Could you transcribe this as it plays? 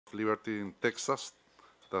liberty in Texas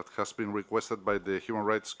that has been requested by the Human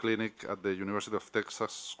Rights Clinic at the University of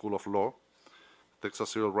Texas School of Law, Texas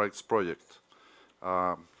Civil Rights Project.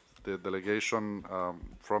 The delegation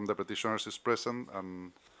from the petitioners is present,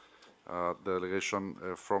 and the delegation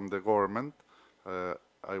from the government.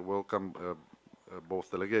 I welcome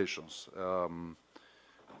both delegations.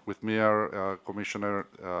 With me are Commissioner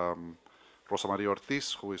Rosa Maria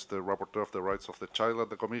Ortiz, who is the rapporteur of the rights of the child at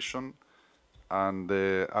the Commission, and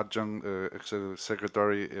the Adjunct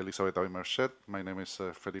Secretary Elizabeth Merced. My name is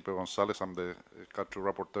Felipe Gonzalez. I'm the country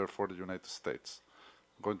rapporteur for the United States.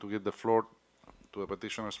 I'm going to give the floor to the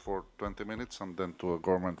petitioners for 20 minutes and then to the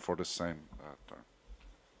government for the same term.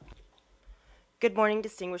 Good morning,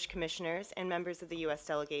 distinguished commissioners and members of the U.S.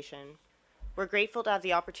 delegation. We're grateful to have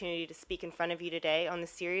the opportunity to speak in front of you today on the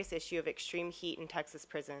serious issue of extreme heat in Texas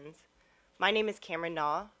prisons. My name is Cameron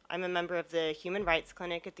Naw. I'm a member of the Human Rights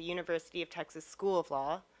Clinic at the University of Texas School of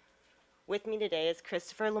Law. With me today is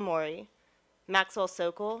Christopher Lamori, Maxwell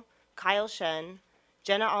Sokol, Kyle Shen,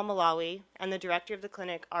 Jenna Al-Malawi, and the director of the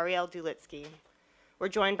clinic, Ariel Dulitsky. We're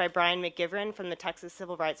joined by Brian McGivern from the Texas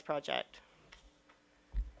Civil Rights Project.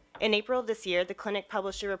 In April of this year, the clinic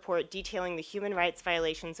published a report detailing the human rights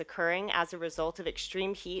violations occurring as a result of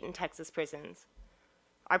extreme heat in Texas prisons.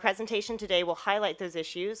 Our presentation today will highlight those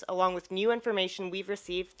issues, along with new information we've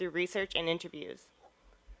received through research and interviews.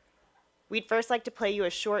 We'd first like to play you a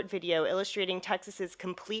short video illustrating Texas's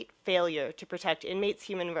complete failure to protect inmates'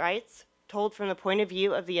 human rights, told from the point of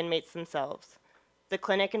view of the inmates themselves. The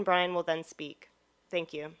clinic and Brian will then speak.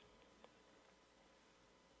 Thank you.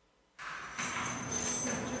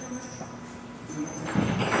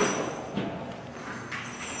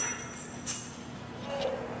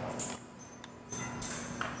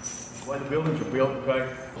 The way the buildings are built,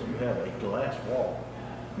 okay, you have a glass wall,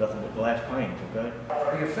 nothing but glass panes, okay?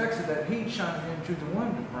 The effects of that heat shining into the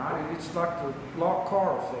window, right? It's like the locked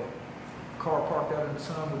car effect. Car parked out in the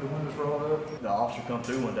sun with the windows rolled up. The officer come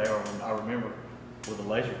through one day, I remember, with a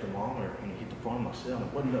laser thermometer, and he hit the front of my cell.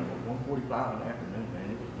 It wasn't nothing but 1:45 in the afternoon,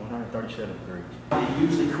 man. It was 137 degrees. It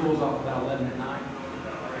usually cools off about 11 at night,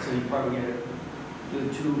 so you probably get a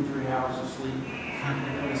good 2 or 3 hours of sleep.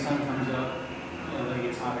 When the sun comes up, then it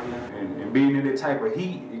gets hot again. And being in that type of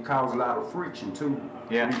heat, it causes a lot of friction too.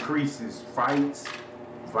 Yeah. It increases fights,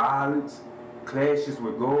 violence, clashes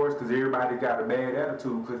with guards, because everybody got a bad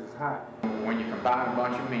attitude because it's hot. When you combine a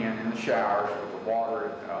bunch of men in the showers with the water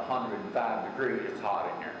at 105 degrees, it's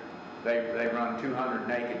hot in there. They run 200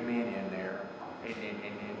 naked men in there,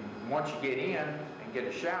 and once you get in and get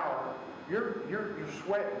a shower, you're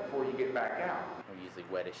sweating before you get back out. We usually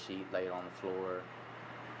wet a sheet, lay it on the floor,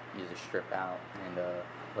 use a strip out, and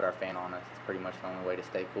put our fan on us. It's pretty much the only way to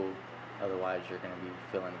stay cool. Otherwise, you're going to be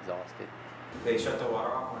feeling exhausted. They shut the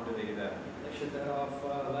water off? When did they do that? They shut that off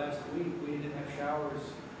last week. We didn't have showers.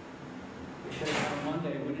 They shut it off on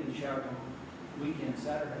Monday. We didn't shower till weekend,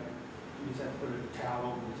 Saturday. You just have to put a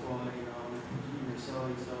towel over the toilet, in your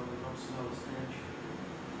celly so they don't smell the stench.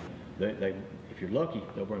 If you're lucky,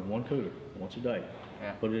 they'll bring one cooler once a day.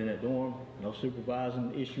 Yeah. Put it in that dorm, no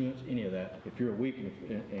supervising, issuance, any of that. If you're a weak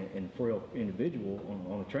and frail individual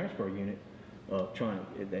on a transfer unit,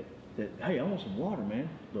 hey, I want some water, man.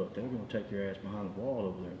 Look, they're going to take your ass behind the wall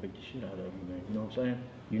over there and beat the shit out of you, man. You know what I'm saying?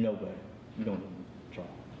 You know better. You don't even try.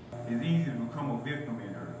 It's easy to become a victim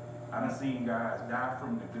in her. I done seen guys die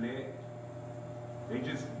from neglect. They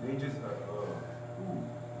just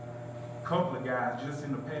couple of guys just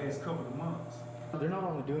in the past couple of months. They're not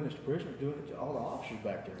only doing this to prisoners, doing it to all the officers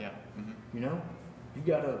back there. Yeah. Mm-hmm. You know, you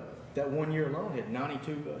got that 1 year alone had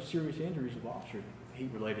 92 serious injuries of officer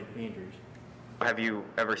heat-related injuries. Have you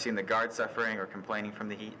ever seen the guards suffering or complaining from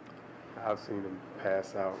the heat? I've seen them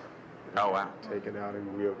pass out. Oh, wow. Taken out in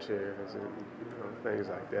wheelchairs and things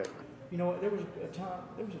like that. You know what? There was a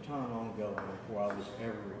time long ago before I was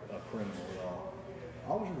ever a criminal at all.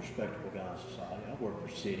 I was a respectable guy in society. I worked for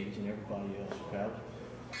cities and everybody else. Okay?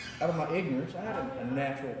 Out of my ignorance, I had a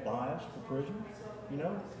natural bias for prisoners.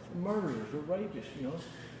 Murderers or rapists.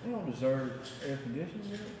 They don't deserve air conditioning.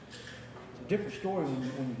 It's a different story when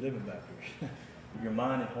you're living back here. Your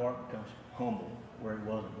mind and heart becomes humble where it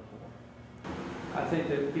wasn't before. I think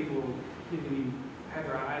that people need to have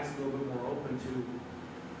their eyes a little bit more open to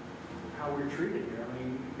how we're treated here. I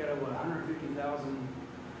mean, you've got 150,000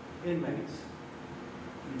 inmates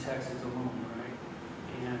in Texas alone, right?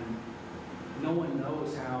 And no one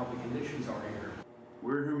knows how the conditions are here.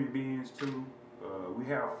 We're human beings too. We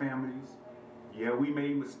have families. Yeah, we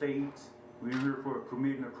made mistakes. We're here for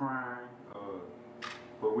committing a crime,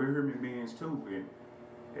 but we're human beings too.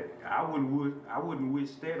 And I wouldn't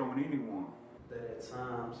wish that on anyone. That at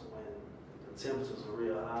times when the temperatures are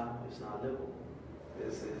real high, it's not livable.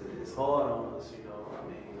 It's hard on us, you know. I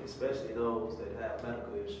mean, especially those that have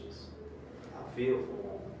medical issues. I feel for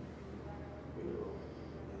them, you know,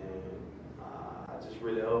 and I just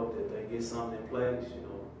really hope that they get something in place, you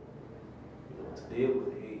know, to deal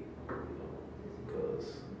with the heat, you know, because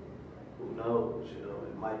who knows, you know,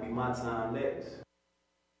 it might be my time next.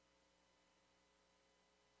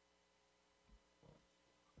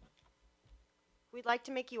 We'd like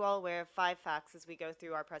to make you all aware of 5 facts as we go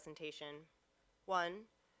through our presentation. 1,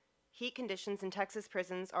 heat conditions in Texas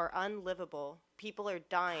prisons are unlivable. People are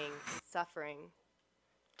dying and suffering.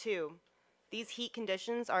 2, these heat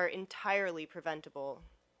conditions are entirely preventable.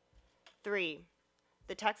 3,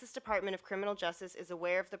 the Texas Department of Criminal Justice is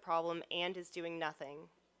aware of the problem and is doing nothing.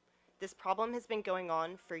 This problem has been going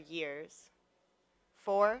on for years.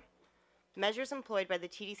 4, measures employed by the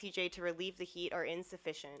TDCJ to relieve the heat are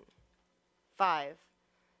insufficient. 5,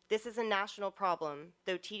 this is a national problem,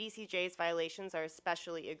 though TDCJ's violations are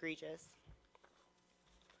especially egregious.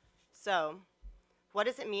 So, what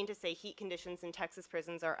does it mean to say heat conditions in Texas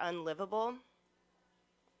prisons are unlivable?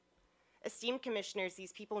 Esteemed commissioners,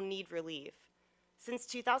 these people need relief. Since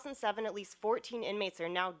 2007, at least 14 inmates are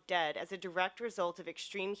now dead as a direct result of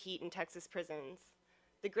extreme heat in Texas prisons.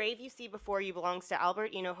 The grave you see before you belongs to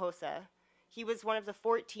Albert Hinojosa. He was one of the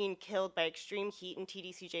 14 killed by extreme heat in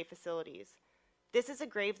TDCJ facilities. This is a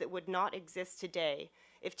grave that would not exist today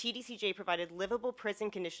if TDCJ provided livable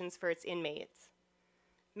prison conditions for its inmates.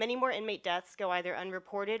 Many more inmate deaths go either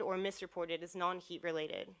unreported or misreported as non-heat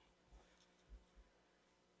related.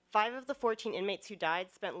 5 of the 14 inmates who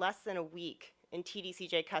died spent less than a week in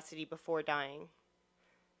TDCJ custody before dying.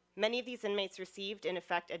 Many of these inmates received, in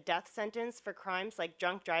effect, a death sentence for crimes like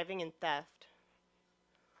drunk driving and theft.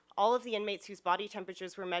 All of the inmates whose body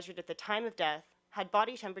temperatures were measured at the time of death had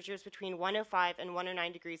body temperatures between 105 and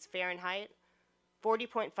 109 degrees Fahrenheit,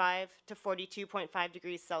 40.5 to 42.5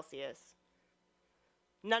 degrees Celsius.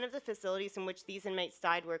 None of the facilities in which these inmates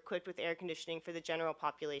died were equipped with air conditioning for the general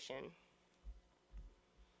population.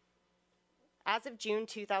 As of June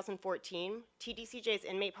 2014, TDCJ's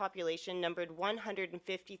inmate population numbered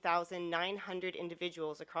 150,900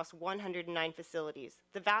 individuals across 109 facilities,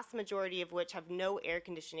 the vast majority of which have no air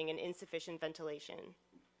conditioning and insufficient ventilation.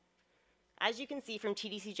 As you can see from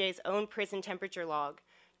TDCJ's own prison temperature log,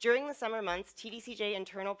 during the summer months, TDCJ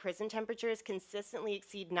internal prison temperatures consistently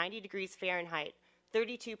exceed 90 degrees Fahrenheit,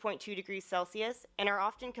 32.2 degrees Celsius, and are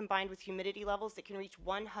often combined with humidity levels that can reach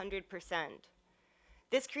 100%.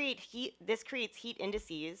 This creates heat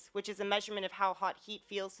indices, which is a measurement of how hot heat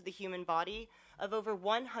feels to the human body, of over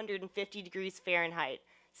 150 degrees Fahrenheit,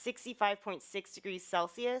 65.6 degrees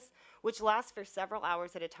Celsius, which lasts for several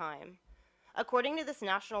hours at a time. According to this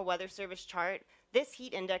National Weather Service chart, this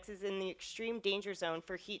heat index is in the extreme danger zone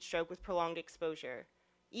for heat stroke with prolonged exposure.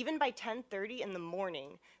 Even by 10:30 in the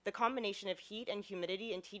morning, the combination of heat and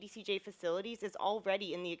humidity in TDCJ facilities is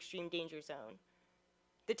already in the extreme danger zone.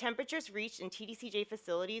 The temperatures reached in TDCJ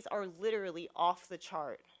facilities are literally off the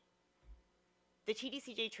chart. The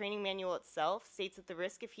TDCJ training manual itself states that the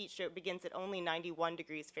risk of heat stroke begins at only 91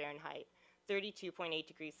 degrees Fahrenheit, 32.8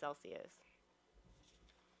 degrees Celsius.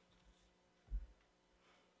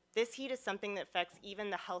 This heat is something that affects even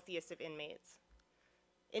the healthiest of inmates.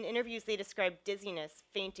 In interviews, they describe dizziness,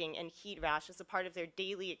 fainting, and heat rash as a part of their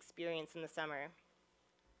daily experience in the summer.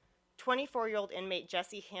 24-year-old inmate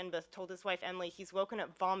Jesse Hanbuth told his wife Emily he's woken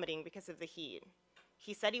up vomiting because of the heat.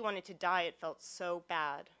 He said he wanted to die, it felt so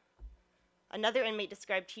bad. Another inmate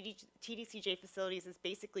described TDCJ facilities as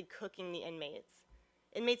basically cooking the inmates.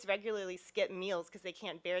 Inmates regularly skip meals because they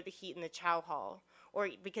can't bear the heat in the chow hall, or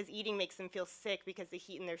because eating makes them feel sick because the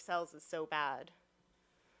heat in their cells is so bad.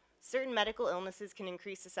 Certain medical illnesses can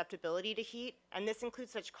increase susceptibility to heat, and this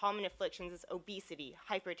includes such common afflictions as obesity,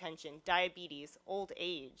 hypertension, diabetes, old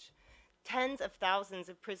age. Tens of thousands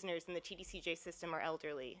of prisoners in the TDCJ system are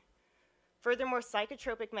elderly. Furthermore,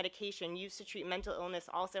 psychotropic medication used to treat mental illness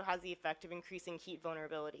also has the effect of increasing heat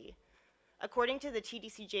vulnerability. According to the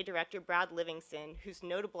TDCJ director Brad Livingston, whose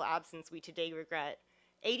notable absence we today regret,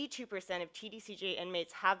 82% of TDCJ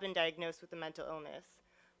inmates have been diagnosed with a mental illness.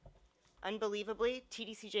 Unbelievably,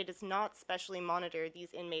 TDCJ does not specially monitor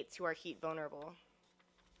these inmates who are heat vulnerable.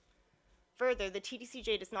 Further, the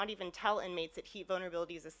TDCJ does not even tell inmates that heat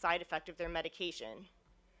vulnerability is a side effect of their medication.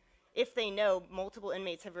 If they know, multiple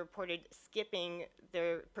inmates have reported skipping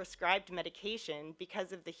their prescribed medication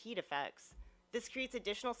because of the heat effects. This creates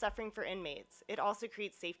additional suffering for inmates. It also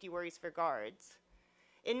creates safety worries for guards.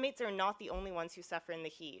 Inmates are not the only ones who suffer in the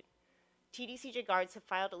heat. TDCJ guards have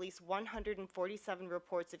filed at least 147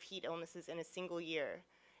 reports of heat illnesses in a single year,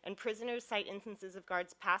 and prisoners cite instances of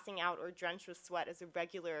guards passing out or drenched with sweat as a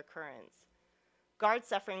regular occurrence. Guard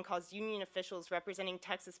suffering caused union officials representing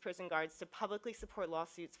Texas prison guards to publicly support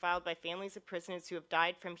lawsuits filed by families of prisoners who have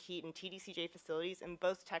died from heat in TDCJ facilities in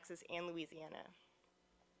both Texas and Louisiana.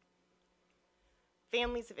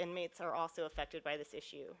 Families of inmates are also affected by this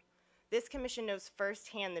issue. This commission knows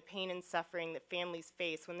firsthand the pain and suffering that families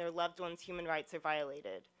face when their loved ones' human rights are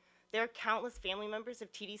violated. There are countless family members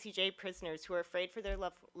of TDCJ prisoners who are afraid for their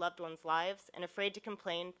loved ones' lives and afraid to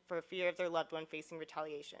complain for fear of their loved one facing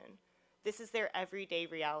retaliation. This is their everyday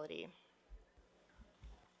reality.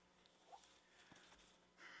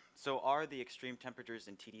 So are the extreme temperatures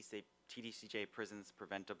in TDCJ prisons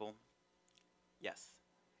preventable? Yes.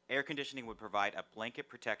 Air conditioning would provide a blanket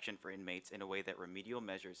protection for inmates in a way that remedial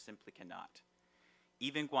measures simply cannot.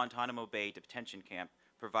 Even Guantanamo Bay Detention Camp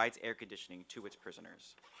provides air conditioning to its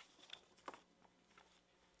prisoners.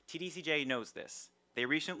 TDCJ knows this. They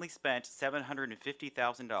recently spent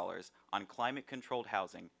 $750,000 on climate-controlled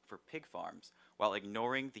housing for pig farms while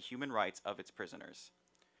ignoring the human rights of its prisoners.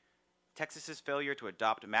 Texas's failure to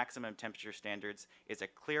adopt maximum temperature standards is a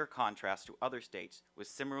clear contrast to other states with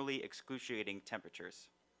similarly excruciating temperatures.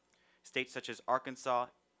 States such as Arkansas,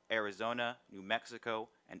 Arizona, New Mexico,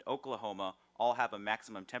 and Oklahoma all have a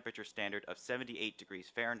maximum temperature standard of 78 degrees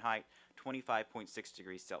Fahrenheit, 25.6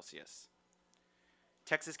 degrees Celsius.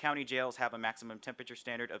 Texas county jails have a maximum temperature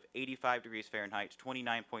standard of 85 degrees Fahrenheit,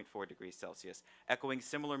 29.4 degrees Celsius, echoing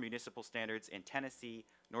similar municipal standards in Tennessee,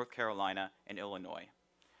 North Carolina, and Illinois.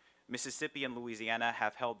 Mississippi and Louisiana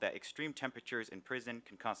have held that extreme temperatures in prison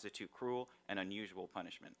can constitute cruel and unusual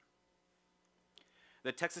punishment.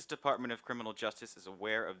 The Texas Department of Criminal Justice is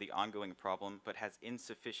aware of the ongoing problem, but has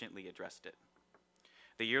insufficiently addressed it.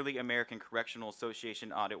 The yearly American Correctional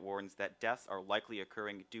Association audit warns that deaths are likely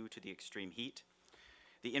occurring due to the extreme heat.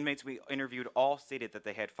 The inmates we interviewed all stated that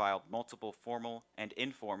they had filed multiple formal and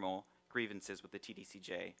informal grievances with the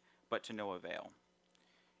TDCJ, but to no avail.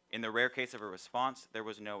 In the rare case of a response, there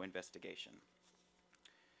was no investigation.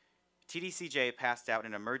 TDCJ passed out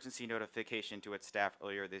an emergency notification to its staff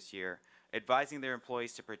earlier this year, advising their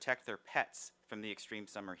employees to protect their pets from the extreme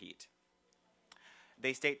summer heat.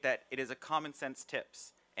 They state that it is a common sense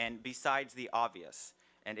tips, and besides the obvious,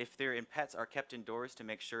 and if their pets are kept indoors to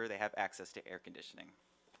make sure they have access to air conditioning.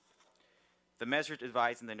 The measures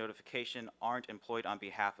advised in the notification aren't employed on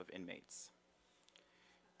behalf of inmates.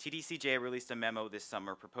 TDCJ released a memo this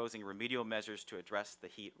summer proposing remedial measures to address the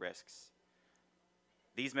heat risks.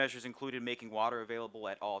 These measures included making water available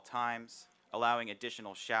at all times, allowing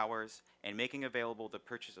additional showers, and making available the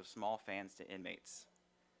purchase of small fans to inmates.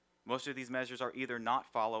 Most of these measures are either not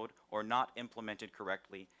followed or not implemented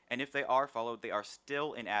correctly, and if they are followed, they are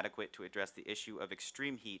still inadequate to address the issue of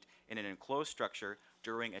extreme heat in an enclosed structure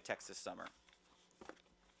during a Texas summer.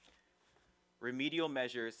 Remedial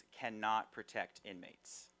measures cannot protect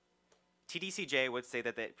inmates. TDCJ would say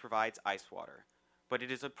that it provides ice water, but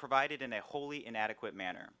it is provided in a wholly inadequate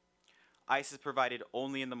manner. Ice is provided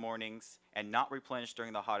only in the mornings and not replenished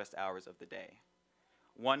during the hottest hours of the day.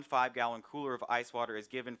 One 5-gallon cooler of ice water is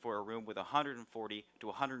given for a room with 140 to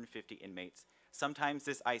 150 inmates. Sometimes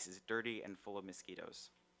this ice is dirty and full of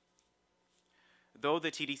mosquitoes. Though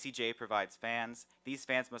the TDCJ provides fans, these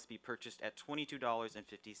fans must be purchased at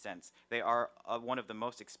 $22.50. They are one of the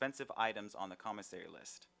most expensive items on the commissary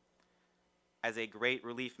list. As a great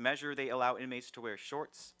relief measure, they allow inmates to wear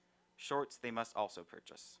shorts. Shorts they must also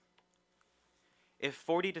purchase. If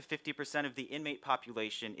 40 to 50% of the inmate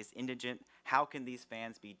population is indigent, how can these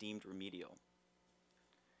fans be deemed remedial?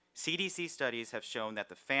 CDC studies have shown that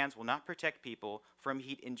the fans will not protect people from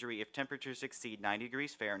heat injury if temperatures exceed 90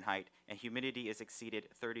 degrees Fahrenheit and humidity is exceeded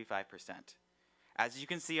 35%. As you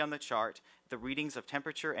can see on the chart, the readings of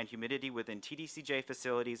temperature and humidity within TDCJ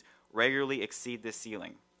facilities regularly exceed this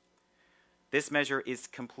ceiling. This measure is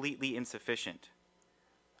completely insufficient.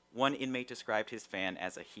 One inmate described his fan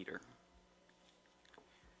as a heater.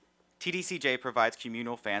 TDCJ provides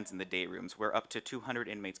communal fans in the day rooms where up to 200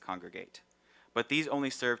 inmates congregate, but these only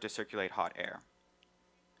serve to circulate hot air.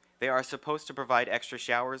 They are supposed to provide extra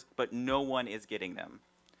showers, but no one is getting them.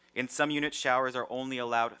 In some units, showers are only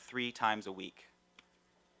allowed 3 times a week.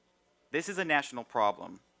 This is a national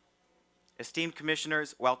problem. Esteemed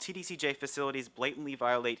commissioners, while TDCJ facilities blatantly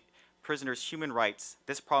violate prisoners' human rights,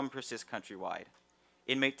 this problem persists countrywide.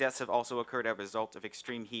 Inmate deaths have also occurred as a result of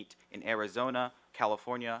extreme heat in Arizona,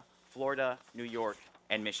 California, Florida, New York,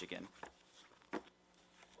 and Michigan.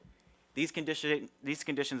 These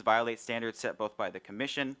conditions violate standards set both by the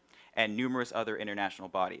Commission and numerous other international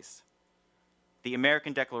bodies. The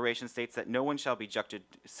American Declaration states that no one shall be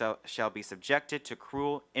subjected to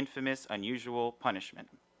cruel, infamous, unusual punishment.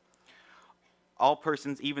 all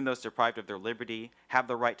persons, even those deprived of their liberty, have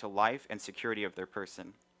the right to life and security of their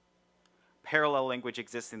person. Parallel language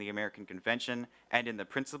exists in the American Convention and in the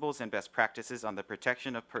Principles and Best Practices on the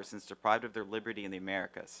Protection of Persons Deprived of Their Liberty in the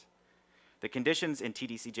Americas. The conditions in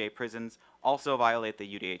TDCJ prisons also violate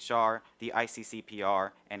the UDHR, the ICCPR,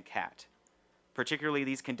 and CAT. Particularly,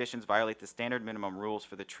 these conditions violate the standard minimum rules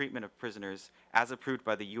for the treatment of prisoners as approved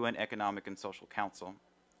by the UN Economic and Social Council.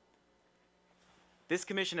 This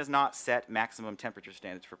commission has not set maximum temperature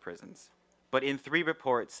standards for prisons, but in 3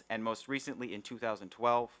 reports, and most recently in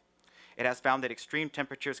 2012, it has found that extreme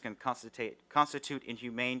temperatures can constitute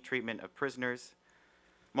inhumane treatment of prisoners.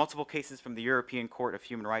 Multiple cases from the European Court of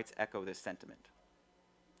Human Rights echo this sentiment.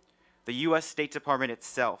 The U.S. State Department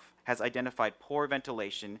itself has identified poor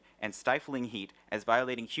ventilation and stifling heat as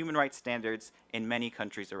violating human rights standards in many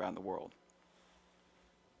countries around the world.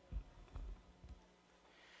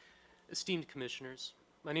 Esteemed commissioners,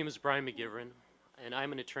 my name is Brian McGivern, and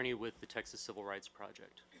I'm an attorney with the Texas Civil Rights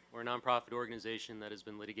Project. We're a nonprofit organization that has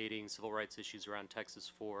been litigating civil rights issues around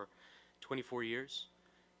Texas for 24 years,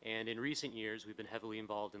 and in recent years we've been heavily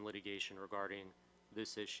involved in litigation regarding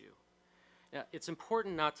this issue. Now, it's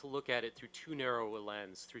important not to look at it through too narrow a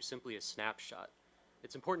lens, through simply a snapshot.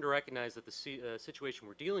 It's important to recognize that the situation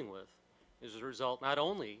we're dealing with is a result not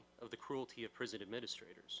only of the cruelty of prison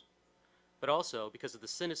administrators, but also because of the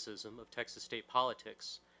cynicism of Texas state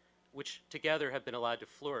politics, which together have been allowed to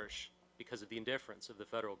flourish because of the indifference of the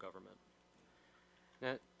federal government.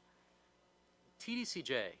 Now,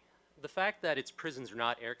 TDCJ, the fact that its prisons are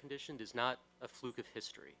not air-conditioned is not a fluke of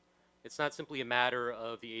history. It's not simply a matter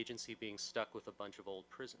of the agency being stuck with a bunch of old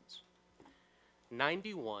prisons.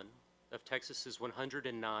 91 of Texas's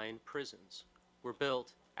 109 prisons were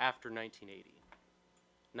built after 1980.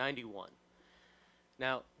 91.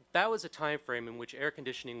 Now, that was a time frame in which air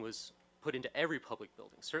conditioning was put into every public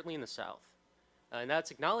building, certainly in the South. And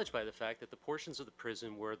that's acknowledged by the fact that the portions of the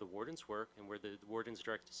prison where the wardens work and where the warden's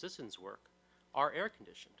direct assistants work are air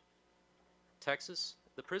conditioned. Texas,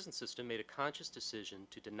 the prison system, made a conscious decision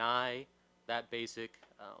to deny that basic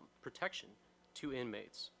protection to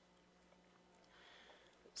inmates.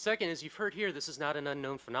 Second, as you've heard here, this is not an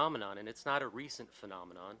unknown phenomenon, and it's not a recent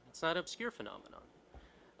phenomenon. It's not an obscure phenomenon.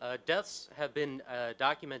 Deaths have been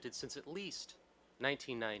documented since at least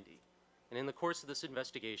 1990. And in the course of this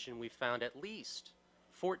investigation, we found at least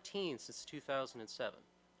 14 since 2007.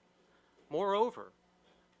 Moreover,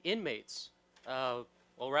 inmates,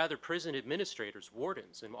 or rather prison administrators,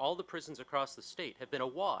 wardens, in all the prisons across the state have been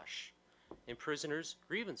awash in prisoners'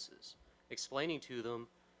 grievances, explaining to them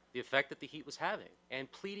the effect that the heat was having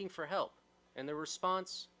and pleading for help. And their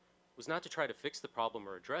response was not to try to fix the problem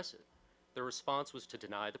or address it. Their response was to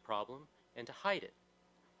deny the problem and to hide it.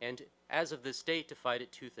 And as of this date, to fight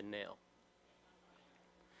it tooth and nail.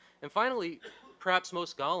 And finally, perhaps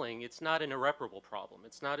most galling, it's not an irreparable problem.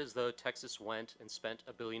 It's not as though Texas went and spent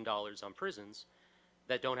 $1 billion on prisons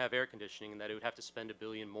that don't have air conditioning and that it would have to spend $1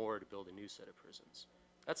 billion more to build a new set of prisons.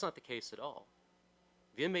 That's not the case at all.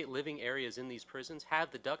 The inmate living areas in these prisons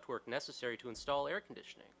have the ductwork necessary to install air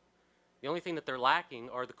conditioning. The only thing that they're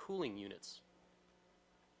lacking are the cooling units.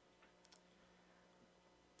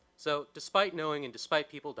 So despite knowing and despite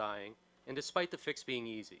people dying, and despite the fix being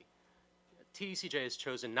easy, TDCJ has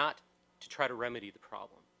chosen not to try to remedy the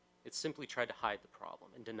problem. It's simply tried to hide the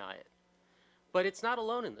problem and deny it. But it's not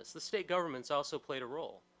alone in this. The state governments also played a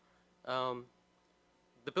role.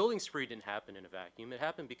 The building spree didn't happen in a vacuum. It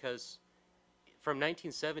happened because from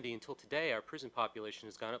 1970 until today, our prison population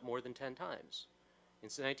has gone up more than 10 times. In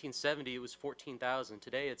 1970, it was 14,000.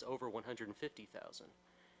 Today, it's over 150,000.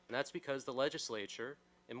 And that's because the legislature,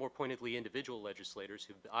 and more pointedly individual legislators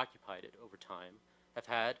who've occupied it over time, have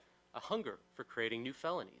had a hunger for creating new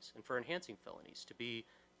felonies and for enhancing felonies to be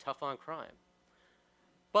tough on crime.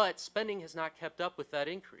 But spending has not kept up with that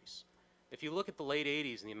increase. If you look at the late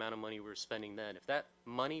 80s and the amount of money we were spending then, if that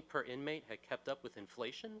money per inmate had kept up with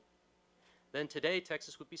inflation, then today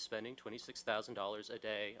Texas would be spending $26,000 a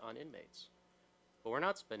day on inmates. But we're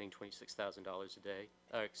not spending $26,000 a day,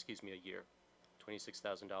 a year,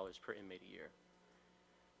 $26,000 per inmate a year.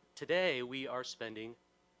 Today we are spending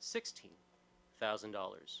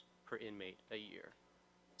 $16,000 per inmate a year.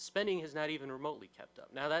 Spending has not even remotely kept up.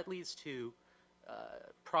 Now that leads to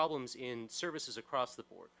problems in services across the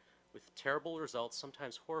board with terrible results,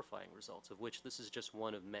 sometimes horrifying results, of which this is just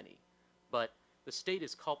one of many. But the state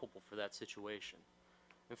is culpable for that situation.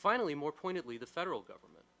 And finally, more pointedly, the federal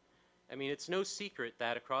government. I mean, it's no secret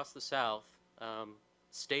that across the South,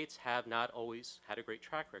 states have not always had a great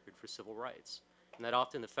track record for civil rights, and that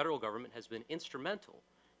often the federal government has been instrumental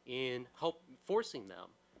in forcing them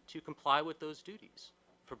to comply with those duties.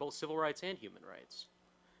 for both civil rights and human rights.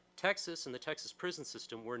 Texas and the Texas prison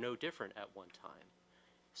system were no different at one time.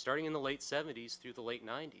 Starting in the late 70s through the late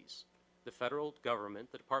 90s, the federal government,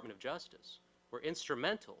 the Department of Justice, were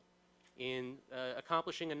instrumental in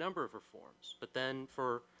accomplishing a number of reforms. But then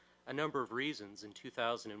for a number of reasons in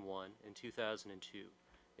 2001 and 2002,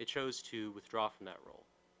 it chose to withdraw from that role.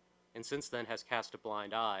 And since then has cast a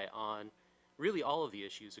blind eye on really all of the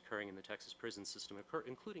issues occurring in the Texas prison system,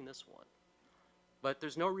 including this one. But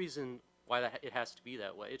there's no reason why it has to be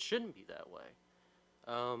that way. It shouldn't be that way.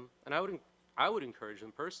 And I would encourage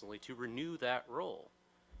them personally to renew that role,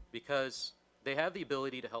 because they have the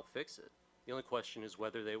ability to help fix it. The only question is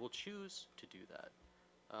whether they will choose to do that.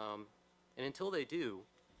 And until they do,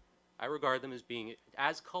 I regard them as being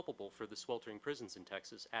as culpable for the sweltering prisons in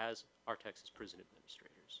Texas as our Texas prison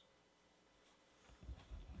administrators.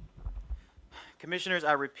 Commissioners,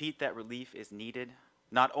 I repeat that relief is needed.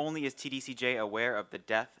 Not only is TDCJ aware of the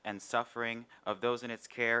death and suffering of those in its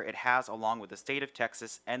care, it has, along with the state of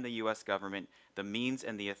Texas and the U.S. government, the means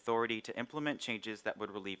and the authority to implement changes that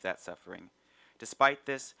would relieve that suffering. Despite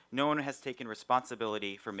this, no one has taken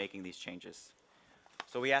responsibility for making these changes.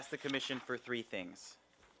 So we ask the Commission for three things.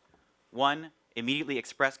 One, immediately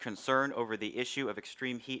express concern over the issue of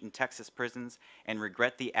extreme heat in Texas prisons and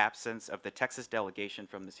regret the absence of the Texas delegation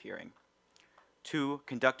from this hearing. Two,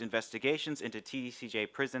 conduct investigations into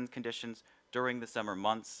TDCJ prison conditions during the summer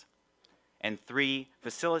months. And three,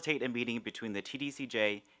 facilitate a meeting between the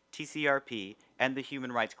TDCJ, TCRP, and the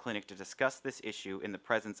Human Rights Clinic to discuss this issue in the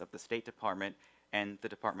presence of the State Department and the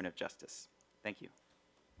Department of Justice. Thank you.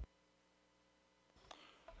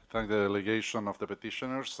 Thank the delegation of the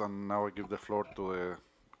petitioners, and now I give the floor to the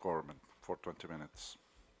government for 20 minutes.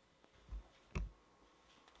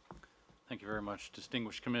 Thank you very much,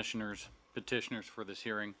 distinguished commissioners, petitioners for this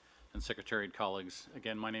hearing, and secretariat colleagues.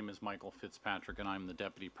 Again, my name is Michael Fitzpatrick, and I'm the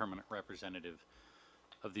Deputy Permanent Representative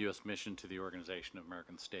of the U.S. Mission to the Organization of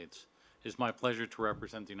American States. It is my pleasure to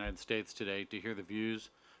represent the United States today to hear the views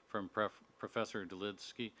from Professor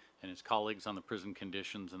Delitsky and his colleagues on the prison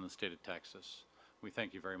conditions in the state of Texas. We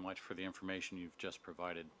thank you very much for the information you've just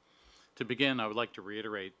provided. To begin, I would like to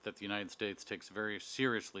reiterate that the United States takes very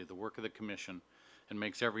seriously the work of the Commission and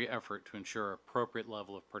makes every effort to ensure appropriate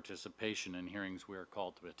level of participation in hearings we are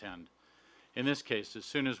called to attend. In this case, as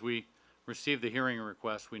soon as we received the hearing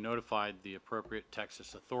request, we notified the appropriate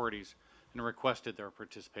Texas authorities and requested their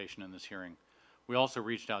participation in this hearing. We also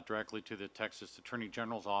reached out directly to the Texas Attorney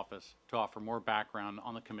General's office to offer more background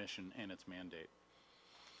on the Commission and its mandate.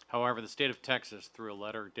 However, the state of Texas, through a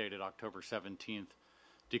letter dated October 17th,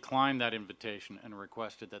 declined that invitation and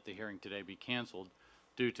requested that the hearing today be canceled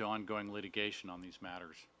due to ongoing litigation on these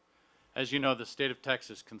matters. As you know, the state of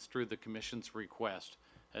Texas construed the Commission's request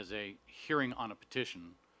as a hearing on a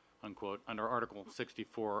petition, unquote, under Article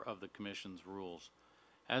 64 of the Commission's rules.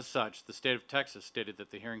 As such, the state of Texas stated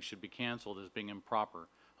that the hearing should be canceled as being improper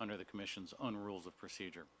under the Commission's own rules of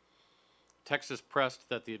procedure. Texas pressed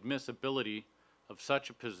that the admissibility of such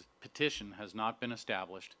a petition has not been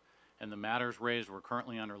established, and the matters raised were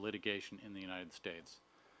currently under litigation in the United States.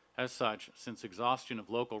 As such, since exhaustion of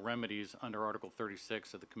local remedies under Article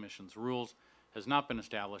 36 of the Commission's rules has not been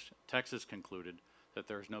established, Texas concluded that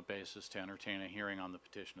there is no basis to entertain a hearing on the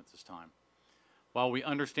petition at this time. While we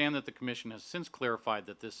understand that the Commission has since clarified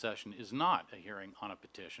that this session is not a hearing on a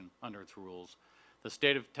petition under its rules, the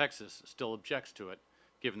state of Texas still objects to it,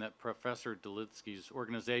 given that Professor Delitsky's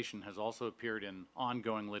organization has also appeared in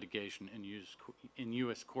ongoing litigation in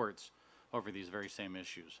U.S. courts over these very same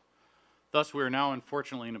issues. Thus, we are now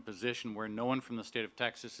unfortunately in a position where no one from the state of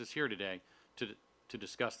Texas is here today to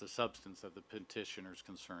discuss the substance of the petitioner's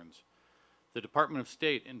concerns. The Department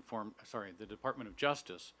of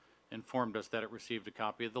Justice informed us that it received a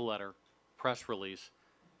copy of the letter, press release,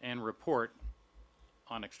 and report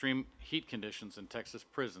on extreme heat conditions in Texas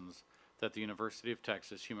prisons that the University of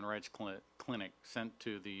Texas Human Rights Clinic sent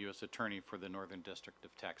to the U.S. Attorney for the Northern District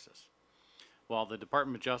of Texas. While the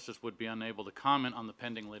Department of Justice would be unable to comment on the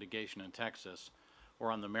pending litigation in Texas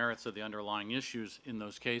or on the merits of the underlying issues in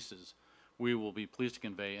those cases, we will be pleased to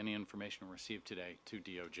convey any information received today to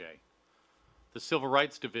DOJ. The Civil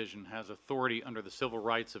Rights Division has authority under the Civil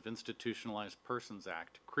Rights of Institutionalized Persons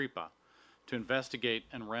Act, CREPA, to investigate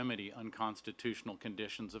and remedy unconstitutional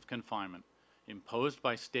conditions of confinement imposed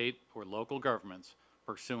by state or local governments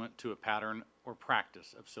pursuant to a pattern or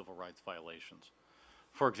practice of civil rights violations.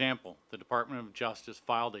 For example, the Department of Justice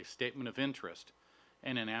filed a statement of interest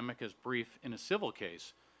and an amicus brief in a civil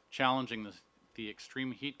case challenging the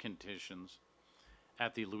extreme heat conditions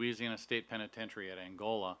at the Louisiana State Penitentiary at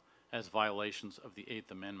Angola as violations of the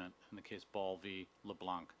Eighth Amendment in the case Ball v.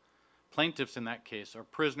 LeBlanc. Plaintiffs in that case are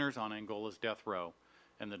prisoners on Angola's death row,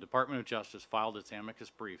 and the Department of Justice filed its amicus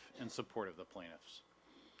brief in support of the plaintiffs.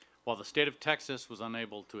 While the state of Texas was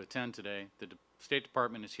unable to attend today, the State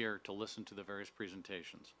Department is here to listen to the various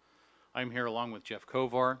presentations. I'm here along with Jeff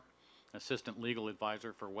Kovar, Assistant Legal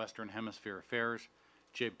Advisor for Western Hemisphere Affairs,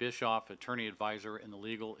 Jay Bischoff, Attorney Advisor in the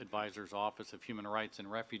Legal Advisor's Office of Human Rights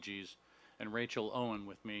and Refugees, and Rachel Owen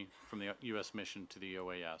with me from the U.S. Mission to the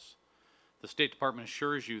OAS. The State Department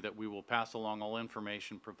assures you that we will pass along all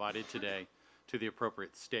information provided today to the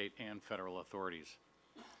appropriate state and federal authorities.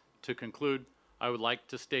 To conclude, I would like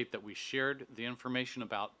to state that we shared the information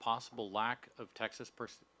about possible lack of Texas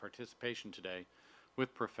participation today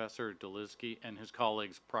with Professor Dolizky and his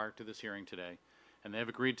colleagues prior to this hearing today, and they have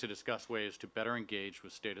agreed to discuss ways to better engage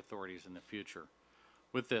with state authorities in the future.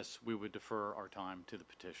 With this, we would defer our time to the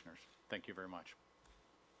petitioners. Thank you very much.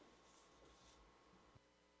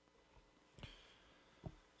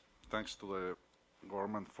 Thanks to the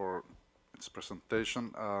government for its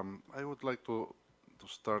presentation. I would like to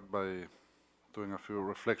start by doing a few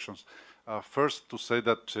reflections. First, to say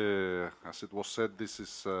that, as it was said, this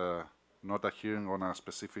is not a hearing on a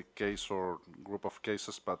specific case or group of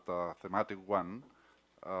cases, but a thematic one.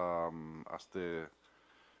 As the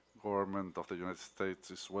government of the United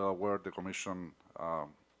States is well aware, the Commission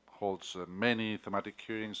holds many thematic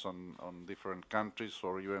hearings on different countries,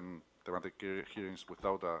 or even thematic hearings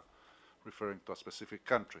without referring to a specific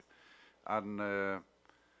country. And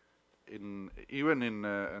even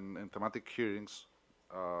in thematic hearings,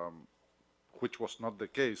 which was not the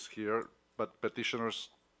case here, but petitioners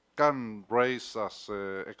can raise as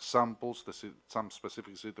examples some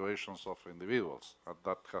specific situations of individuals.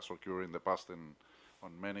 That has occurred in the past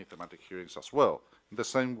on many thematic hearings as well. In the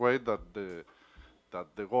same way that the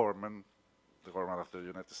government of the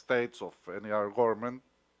United States, of any other government,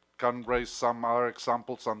 can raise some other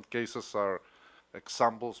examples, and cases are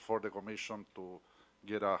examples for the Commission to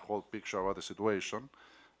get a whole picture about the situation,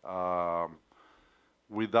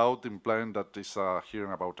 without implying that it's a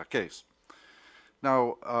hearing about a case.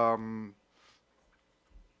 Now,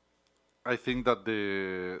 I think that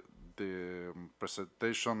the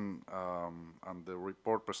presentation and the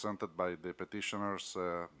report presented by the petitioners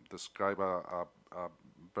describe a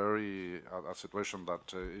situation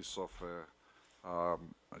that is of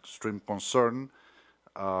extreme concern,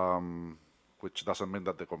 which doesn't mean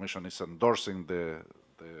that the Commission is endorsing the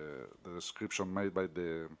description made by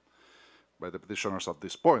the petitioners at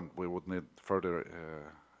this point. We would need further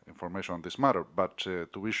information on this matter, but to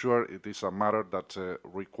be sure, it is a matter that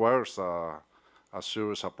requires a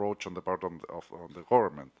serious approach on the part of the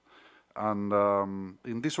government. And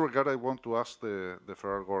in this regard, I want to ask the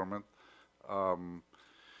federal government,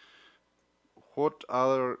 what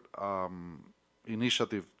other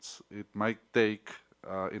initiatives it might take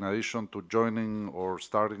in addition to joining or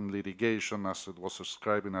starting litigation, as it was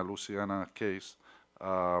described in a Louisiana case,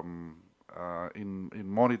 in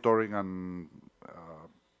monitoring and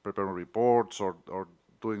preparing reports or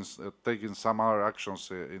taking some other actions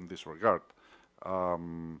in this regard.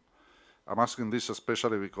 I'm asking this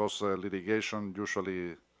especially because litigation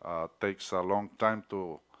usually takes a long time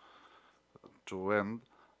to end,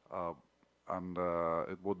 and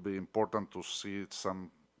it would be important to see some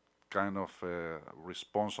kind of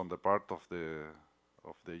response on the part of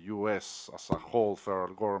the U.S. as a whole,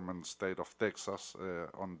 federal government, state of Texas,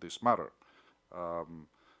 on this matter.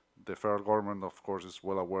 The federal government, of course, is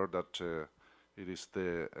well aware that it is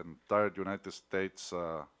the entire United States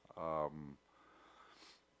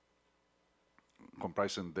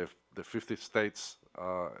comprising the 50 states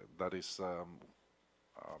that is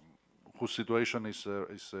whose situation is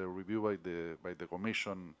reviewed by the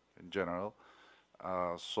Commission in general,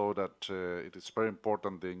 so that it is very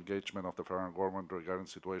important the engagement of the federal government regarding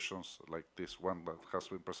situations like this one that has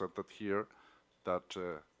been presented here that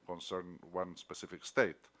concern one specific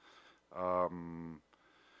state.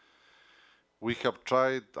 We have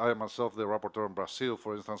tried, I myself, the rapporteur in Brazil,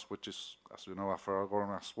 for instance, which is, as you know, a federal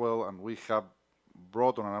government as well, and we have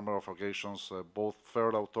brought on a number of occasions both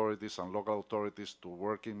federal authorities and local authorities to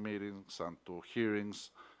working meetings and to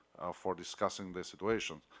hearings for discussing the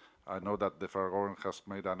situation. I know that the federal government has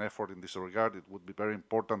made an effort in this regard. It would be very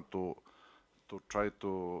important to try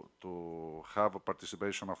to have a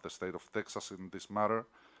participation of the state of Texas in this matter,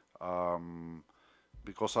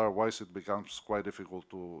 because otherwise it becomes quite difficult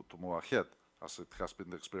to move ahead, as it has been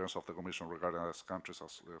the experience of the Commission regarding us countries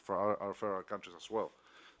for our federal countries as well.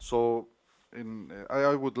 So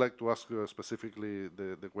I would like to ask you specifically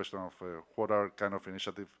the question of what are kind of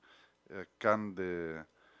initiative can the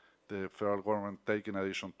federal government take in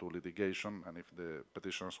addition to litigation, and if the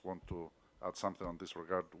petitioners want to add something on this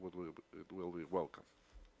regard, it will be welcome.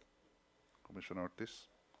 Commissioner Ortiz.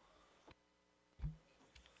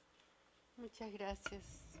 Muchas gracias.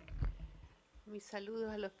 Mis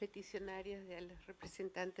saludos a los peticionarios y a los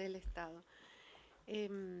representantes del Estado.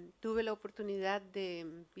 Tuve la oportunidad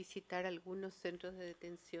de visitar algunos centros de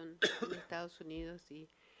detención en Estados Unidos y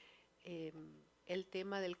el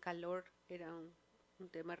tema del calor era un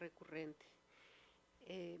tema recurrente.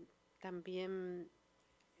 También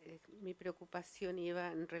mi preocupación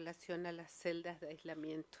iba en relación a las celdas de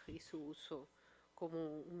aislamiento y su uso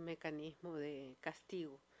como un mecanismo de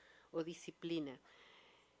castigo o disciplina.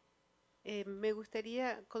 Me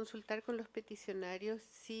gustaría consultar con los peticionarios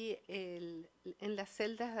si en las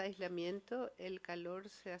celdas de aislamiento el calor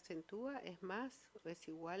se acentúa, es más o es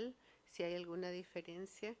igual, si hay alguna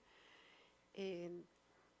diferencia.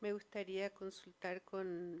 Me gustaría consultar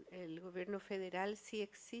con el gobierno federal si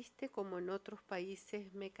existe, como en otros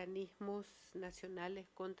países, mecanismos nacionales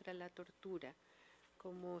contra la tortura,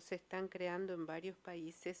 como se están creando en varios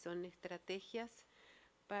países, son estrategias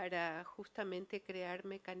para justamente crear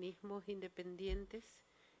mecanismos independientes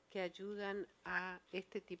que ayudan a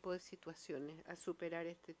este tipo de situaciones, a superar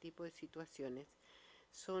este tipo de situaciones.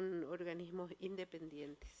 Son organismos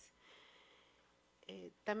independientes.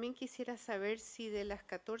 También quisiera saber si de las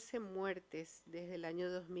 14 muertes desde el año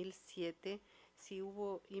 2007, si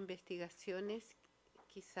hubo investigaciones,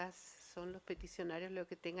 quizás son los peticionarios los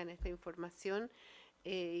que tengan esta información,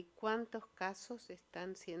 cuántos casos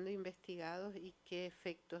están siendo investigados y qué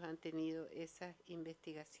efectos han tenido esas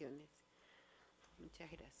investigaciones. Muchas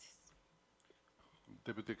gracias.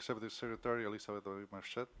 Deputy Executive Secretary Elizabeth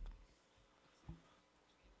Marchet.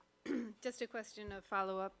 Just a question of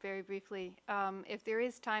follow-up very briefly. If there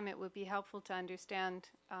is time, it would be helpful to understand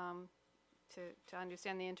to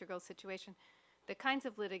understand the integral situation, the kinds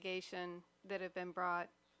of litigation that have been brought,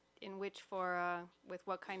 in which fora, with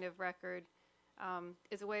what kind of record,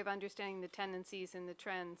 is a way of understanding the tendencies and the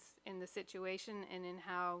trends in the situation and in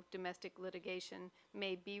how domestic litigation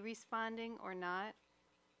may be responding or not.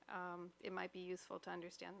 It might be useful to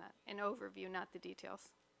understand that. An overview, not the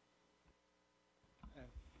details.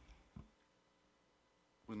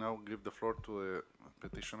 We now give the floor to the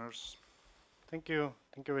petitioners. Thank you.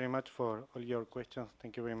 Thank you very much for all your questions.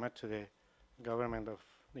 Thank you very much to the government of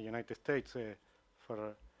the United States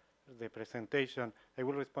for the presentation. I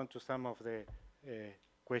will respond to some of the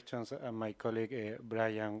questions, and my colleague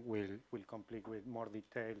Brian will complete with more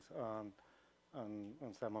details on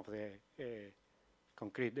some of the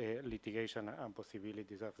concrete litigation and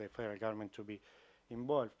possibilities of the federal government to be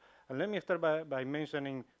involved. And let me start by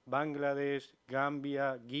mentioning Bangladesh,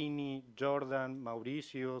 Gambia, Guinea, Jordan,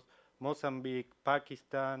 Mauritius, Mozambique,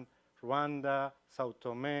 Pakistan, Rwanda, Sao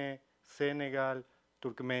Tome, Senegal,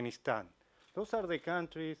 Turkmenistan. Those are the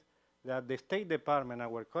countries that the State Department,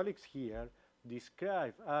 our colleagues here,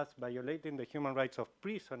 describe as violating the human rights of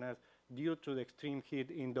prisoners due to the extreme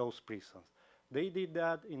heat in those prisons. They did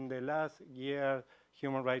that in the last year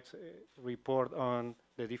human rights report on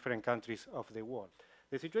the different countries of the world.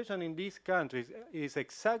 The situation in these countries is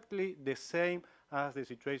exactly the same as the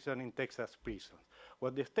situation in Texas prisons.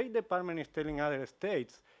 What the State Department is telling other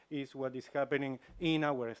states is what is happening in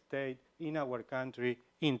our state, in our country,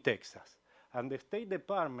 in Texas. And the State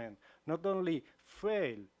Department not only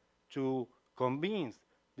failed to convince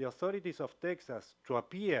the authorities of Texas to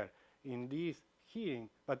appear in this hearing,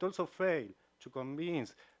 but also failed to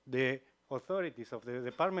convince the authorities of the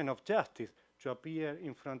Department of Justice to appear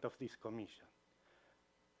in front of this commission.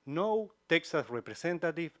 No Texas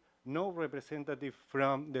representative, no representative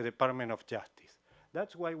from the Department of Justice.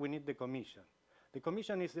 That's why we need the commission. The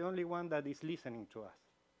commission is the only one that is listening to us.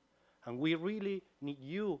 And we really need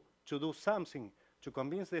you to do something to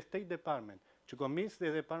convince the State Department, to convince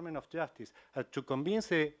the Department of Justice, to convince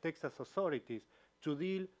the Texas authorities to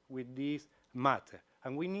deal with this matter.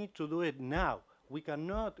 And we need to do it now. We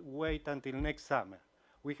cannot wait until next summer.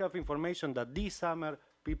 We have information that this summer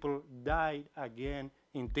people died again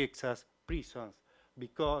in Texas prisons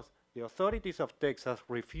because the authorities of Texas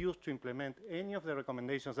refused to implement any of the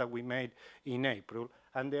recommendations that we made in April,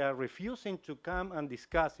 and they are refusing to come and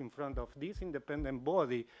discuss in front of this independent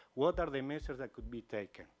body what are the measures that could be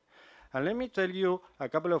taken. And let me tell you a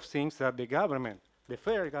couple of things that the government, the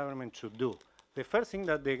federal government, should do. The first thing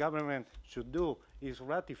that the government should do is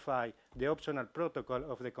ratify the optional protocol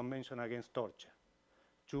of the Convention Against Torture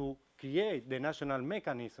to create the national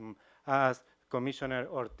mechanism as Commissioner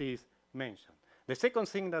Ortiz mentioned. The second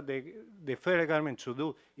thing that the federal government should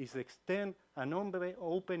do is extend an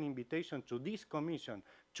open invitation to this commission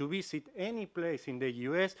to visit any place in the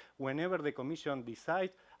U.S. whenever the commission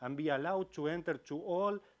decides and be allowed to enter to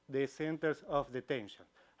all the centers of detention.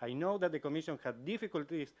 I know that the Commission had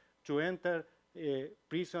difficulties to enter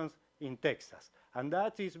prisons in Texas, and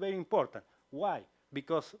that is very important. Why?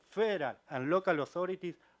 Because federal and local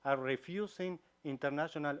authorities are refusing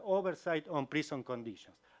international oversight on prison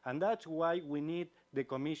conditions, and that's why we need the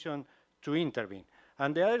Commission to intervene.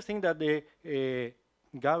 And the other thing that the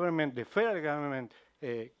government, the federal government,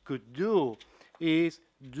 could do is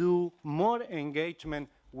do more engagement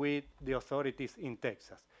with the authorities in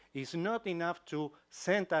Texas. It's not enough to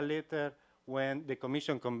send a letter when the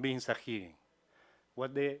Commission convenes a hearing.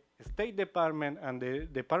 What the State Department and the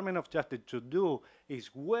Department of Justice should do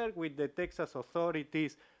is work with the Texas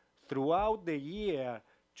authorities throughout the year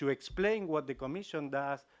to explain what the Commission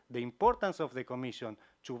does, the importance of the Commission,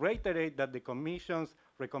 to reiterate that the Commission's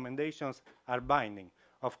recommendations are binding.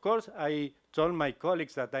 Of course, I told my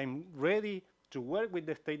colleagues that I'm ready to work with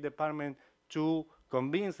the State Department to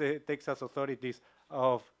convince the Texas authorities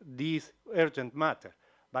of this urgent matter.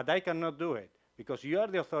 But I cannot do it because you are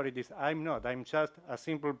the authorities, I'm not. I'm just a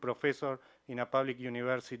simple professor in a public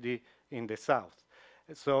university in the South.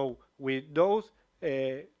 So with those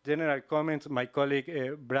general comments, my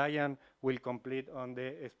colleague Brian will complete on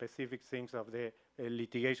the specific things of the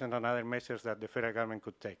litigation and other measures that the federal government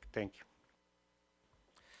could take. Thank you.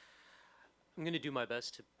 I'm going to do my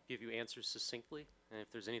best to give you answers succinctly, and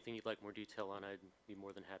if there's anything you'd like more detail on, I'd be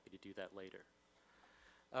more than happy to do that later.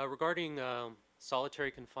 Regarding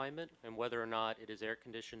solitary confinement and whether or not it is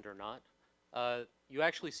air-conditioned or not, you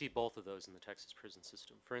actually see both of those in the Texas prison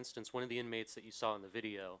system. For instance, one of the inmates that you saw in the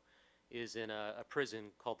video is in a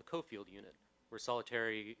prison called the Cofield Unit, where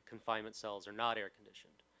solitary confinement cells are not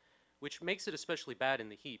air-conditioned, which makes it especially bad in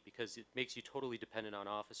the heat because it makes you totally dependent on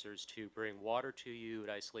officers to bring water to you. It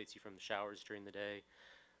isolates you from the showers during the day,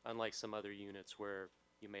 unlike some other units where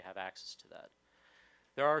you may have access to that.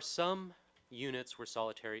 There are some units where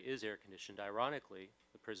solitary is air-conditioned. Ironically,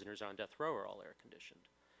 the prisoners on death row are all air-conditioned.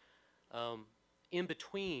 In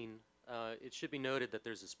between, it should be noted that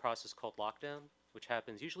there's this process called lockdown, which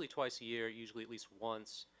happens usually twice a year, usually at least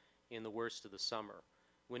once in the worst of the summer,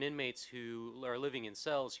 when inmates who are living in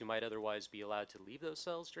cells who might otherwise be allowed to leave those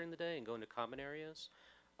cells during the day and go into common areas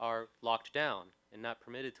are locked down and not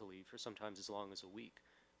permitted to leave for sometimes as long as a week,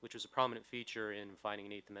 which was a prominent feature in finding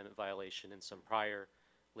an Eighth Amendment violation in some prior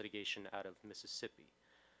litigation out of Mississippi.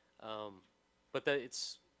 But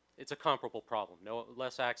it's a comparable problem. No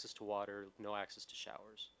less access to water, no access to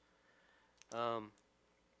showers.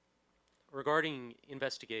 Regarding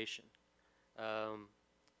investigation,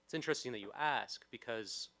 it's interesting that you ask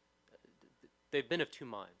because they've been of two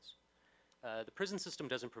minds. The prison system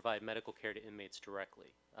doesn't provide medical care to inmates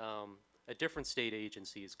directly. A different state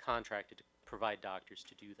agency is contracted to provide doctors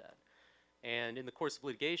to do that. And in the course of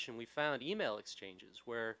litigation, we found email exchanges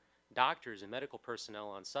where doctors and medical personnel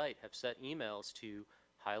on site have sent emails to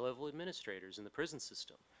high-level administrators in the prison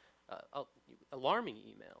system. Alarming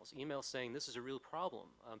emails saying this is a real problem.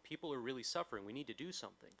 People are really suffering. We need to do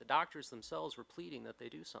something. The doctors themselves were pleading that they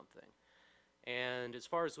do something. And as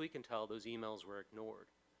far as we can tell, those emails were ignored.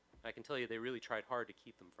 I can tell you they really tried hard to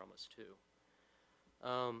keep them from us too.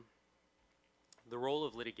 The role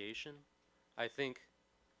of litigation, I think,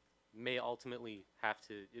 may ultimately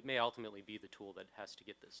be the tool that has to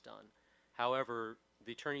get this done. However,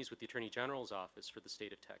 the attorneys with the Attorney General's office for the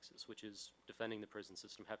state of Texas, which is defending the prison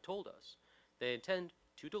system, have told us they intend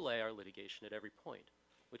to delay our litigation at every point,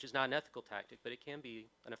 which is not an ethical tactic, but it can be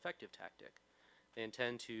an effective tactic. They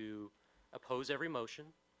intend to oppose every motion.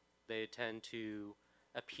 They intend to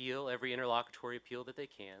appeal every interlocutory appeal that they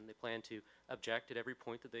can. They plan to object at every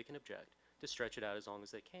point that they can object, to stretch it out as long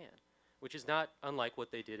as they can, which is not unlike what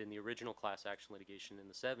they did in the original class action litigation in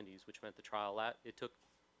the 70s, which meant the trial, it took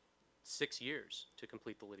 6 years to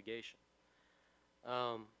complete the litigation.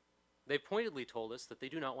 They pointedly told us that they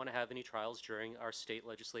do not want to have any trials during our state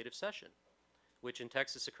legislative session, which in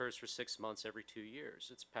Texas occurs for 6 months every 2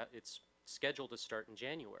 years. It's scheduled to start in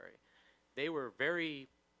January. They were very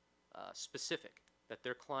specific that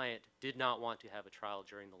their client did not want to have a trial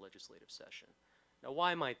during the legislative session. Now,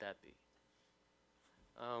 why might that be?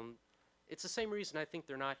 It's the same reason I think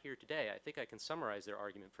they're not here today. I think I can summarize their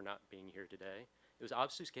argument for not being here today. It was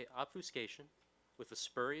obfuscation with a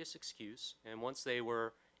spurious excuse, and once they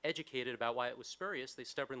were educated about why it was spurious, they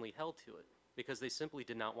stubbornly held to it because they simply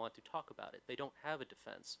did not want to talk about it. They don't have a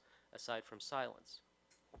defense aside from silence.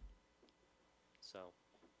 So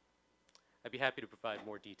I'd be happy to provide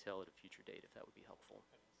more detail at a future date if that would be helpful.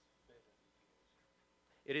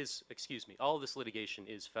 It is, excuse me, all of this litigation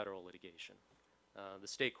is federal litigation. The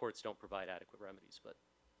state courts don't provide adequate remedies, but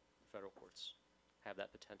the federal courts have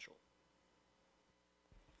that potential.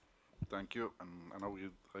 Thank you. And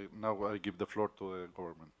now I give the floor to the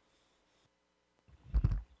government.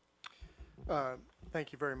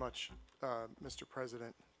 Thank you very much, Mr.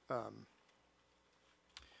 President.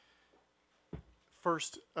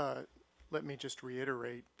 First, let me just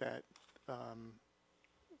reiterate that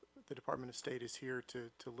the Department of State is here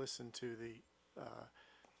to listen to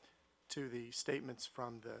the statements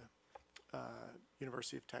from the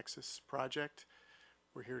University of Texas project.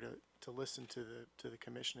 We're here to listen to the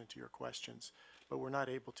Commission and to your questions, but we're not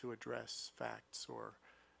able to address facts or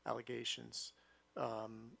allegations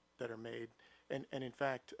that are made. And in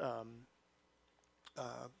fact,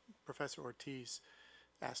 Professor Ortiz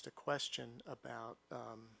asked a question about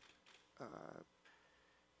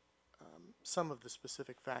some of the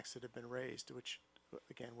specific facts that have been raised, which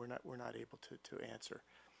again we're not able to answer.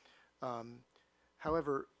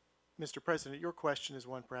 However, Mr. President, your question is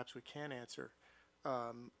one perhaps we can answer,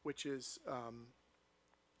 which is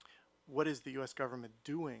what is the U.S. government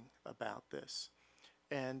doing about this?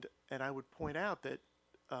 And I would point out that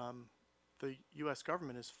the U.S.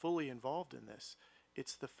 government is fully involved in this.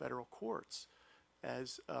 It's the federal courts,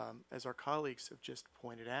 as our colleagues have just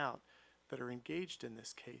pointed out, that are engaged in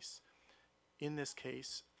this case. In this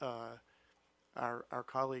case, our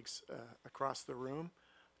colleagues across the room,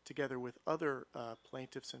 together with other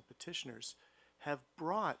plaintiffs and petitioners, have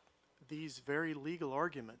brought these very legal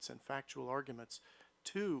arguments and factual arguments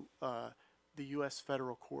to the U.S.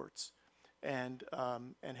 federal courts, and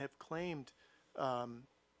have claimed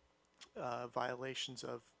violations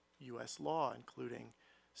of U.S. law, including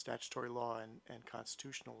statutory law and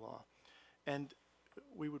constitutional law. And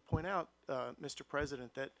we would point out, Mr.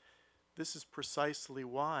 President, that this is precisely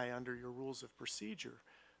why, under your rules of procedure,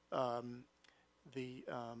 the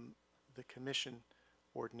Commission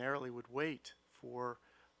ordinarily would wait for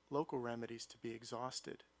local remedies to be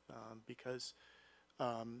exhausted, because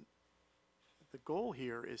the goal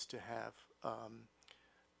here is to have,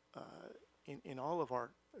 in all of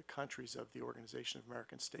our countries of the Organization of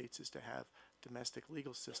American States, is to have domestic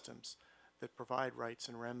legal systems that provide rights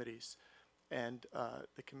and remedies, and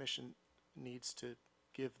the Commission needs to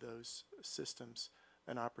give those systems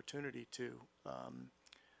an opportunity to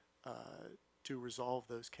resolve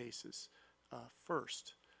those cases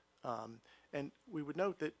first. And we would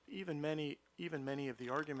note that even many of the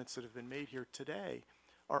arguments that have been made here today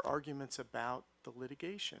are arguments about the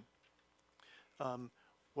litigation.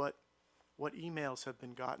 What emails have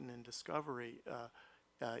been gotten in discovery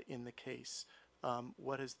in the case?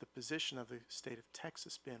 What has the position of the state of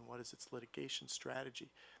Texas been? What is its litigation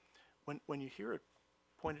strategy? When you hear it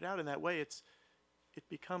pointed out in that way, it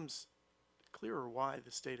becomes clearer why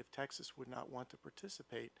the state of Texas would not want to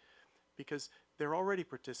participate, because they're already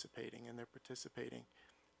participating, and they're participating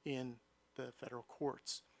in the federal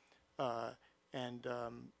courts.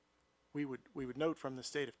 We would note from the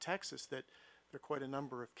state of Texas that there are quite a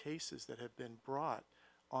number of cases that have been brought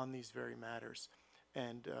on these very matters,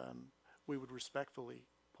 and we would respectfully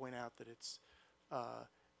point out that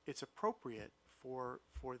it's appropriate for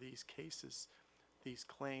these cases, these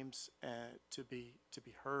claims, to be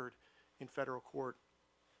heard in federal court,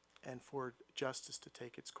 and for justice to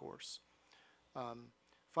take its course.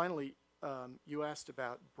 Finally, you asked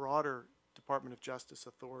about broader Department of Justice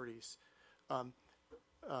authorities.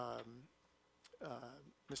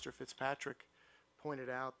 Mr. Fitzpatrick pointed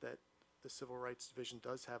out that the Civil Rights Division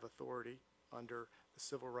does have authority under the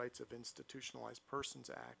Civil Rights of Institutionalized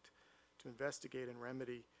Persons Act to investigate and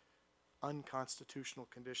remedy unconstitutional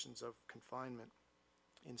conditions of confinement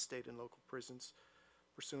in state and local prisons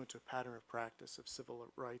pursuant to a pattern of practice of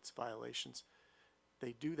civil rights violations.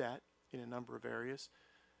 They do that in a number of areas.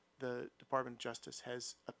 The Department of Justice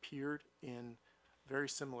has appeared in a very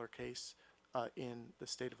similar case in the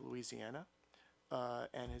state of Louisiana,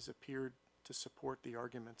 and has appeared to support the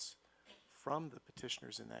arguments from the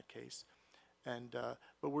petitioners in that case. And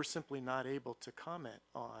but we're simply not able to comment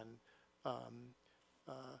on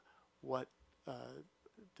what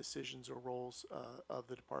decisions or roles of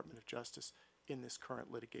the Department of Justice in this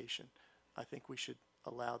current litigation. I think we should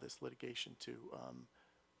allow this litigation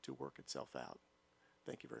to work itself out.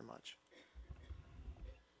 Thank you very much.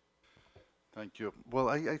 Thank you. Well,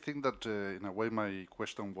 I think that in a way my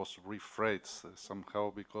question was rephrased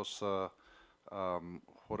somehow, because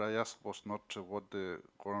what I asked was not what the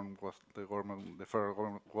federal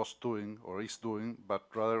government was doing or is doing, but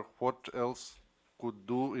rather what else could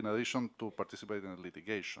do in addition to participate in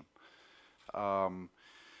litigation.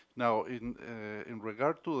 Now, in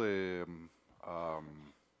regard to the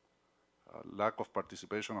lack of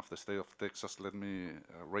participation of the state of Texas, let me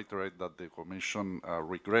reiterate that the Commission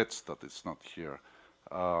regrets that it's not here.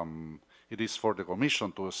 It is for the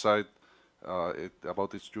Commission to decide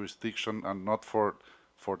about its jurisdiction and not for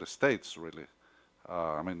the states, really.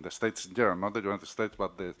 I mean, the states in general, not the United States,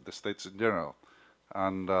 but the states in general.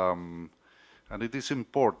 And it is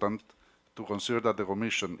important to consider that the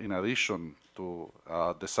Commission, in addition to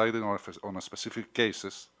deciding on a specific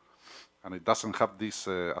cases, and it doesn't have this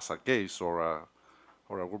as a case or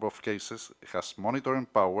a group of cases, it has monitoring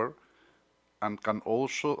power and can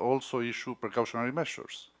also issue precautionary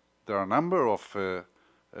measures. There are a number of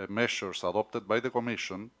measures adopted by the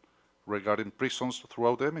Commission regarding prisons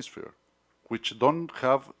throughout the hemisphere, which don't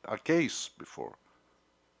have a case before.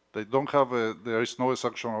 They don't have, there is no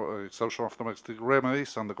exception of domestic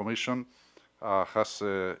remedies, and the Commission has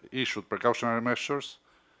issued precautionary measures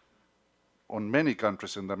on many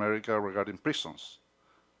countries in America regarding prisons.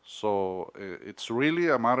 So it's really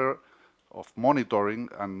a matter of monitoring,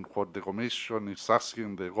 and what the Commission is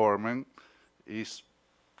asking the government is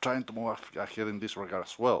trying to move ahead in this regard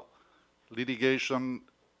as well. Litigation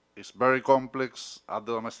is very complex at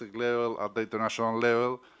the domestic level, at the international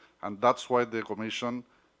level, and that's why the Commission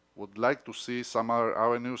would like to see some other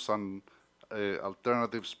avenues and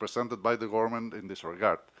alternatives presented by the government in this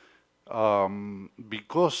regard.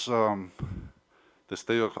 Because the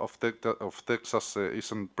state of Texas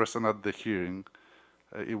isn't present at the hearing,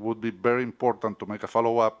 it would be very important to make a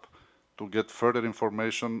follow-up to get further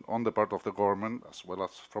information on the part of the government, as well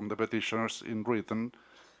as from the petitioners in written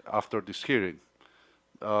after this hearing.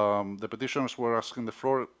 The petitioners were asking the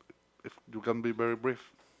floor, if you can be very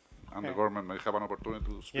brief, and the government may have an opportunity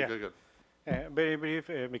to speak again. Very brief,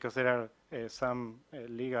 because there are some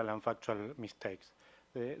legal and factual mistakes.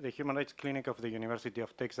 The Human Rights Clinic of the University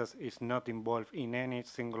of Texas is not involved in any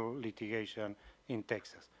single litigation in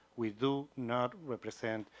Texas. We do not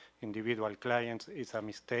represent individual clients. It's a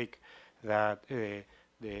mistake that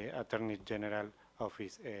the Attorney General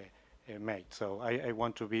Office made. So I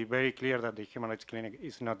want to be very clear that the Human Rights Clinic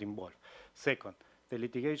is not involved. Second, the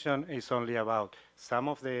litigation is only about some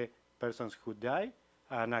of the persons who died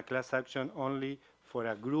and a class action only for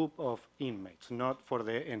a group of inmates, not for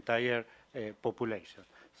the entire population.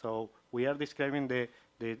 So we are describing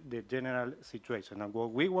the general situation. And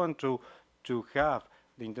what we want to have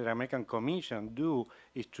the Inter-American Commission do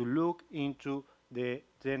is to look into the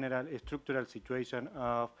general structural situation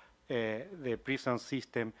of the prison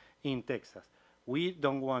system in Texas. We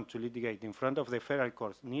don't want to litigate in front of the federal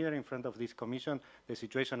courts, neither in front of this commission, the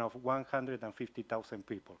situation of 150,000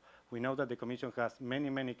 people. We know that the commission has many,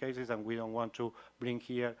 many cases, and we don't want to bring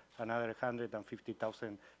here another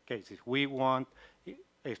 150,000 cases. We want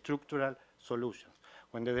structural solutions.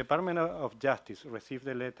 When the Department of Justice received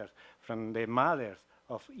the letters from the mothers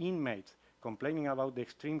of inmates complaining about the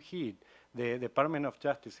extreme heat, the Department of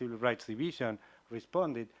Justice Civil Rights Division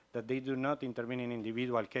responded that they do not intervene in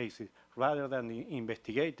individual cases, rather than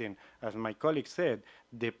investigating, as my colleague said,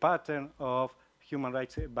 the pattern of human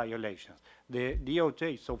rights violations. The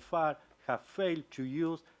DOJ so far have failed to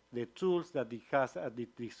use the tools that it has at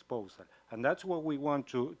its disposal. And that's what we want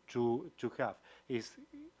to have, is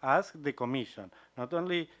ask the Commission, not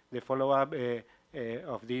only the follow-up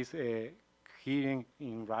of this hearing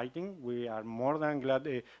in writing. We are more than glad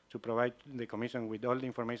to provide the Commission with all the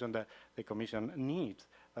information that the Commission needs.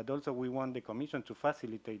 But also we want the Commission to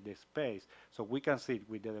facilitate the space so we can sit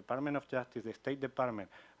with the Department of Justice, the State Department,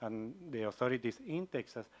 and the authorities in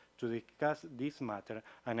Texas to discuss this matter.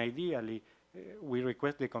 And ideally, we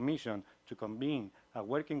request the Commission to convene a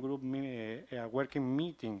working group, a working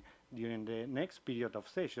meeting during the next period of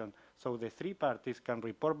session, so the three parties can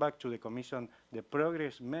report back to the Commission the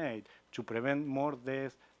progress made to prevent more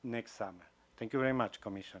deaths next summer. Thank you very much,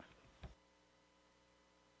 Commissioner.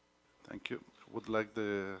 Thank you. Would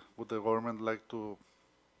the government like to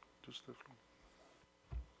use the floor?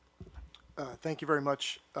 Thank you very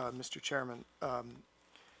much, Mr. Chairman.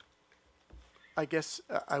 I guess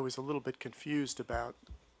I was a little bit confused about,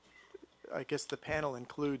 I guess the panel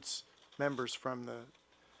includes members from the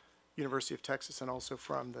University of Texas and also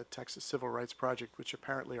from the Texas Civil Rights Project, which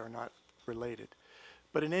apparently are not related.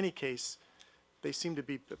 But in any case, they seem to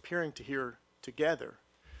be appearing to here together,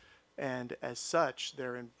 and as such,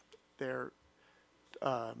 they're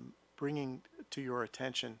bringing to your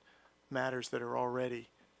attention matters that are already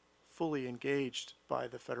fully engaged by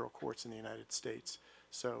the federal courts in the United States.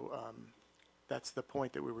 So that's the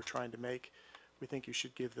point that we were trying to make. We think you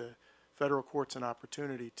should give the federal courts an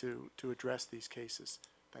opportunity to address these cases.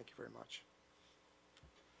 Thank you very much.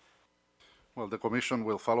 Well, the Commission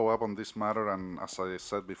will follow up on this matter, and as I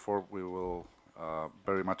said before, we will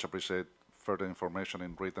very much appreciate further information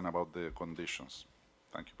in written about the conditions.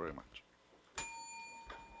 Thank you very much.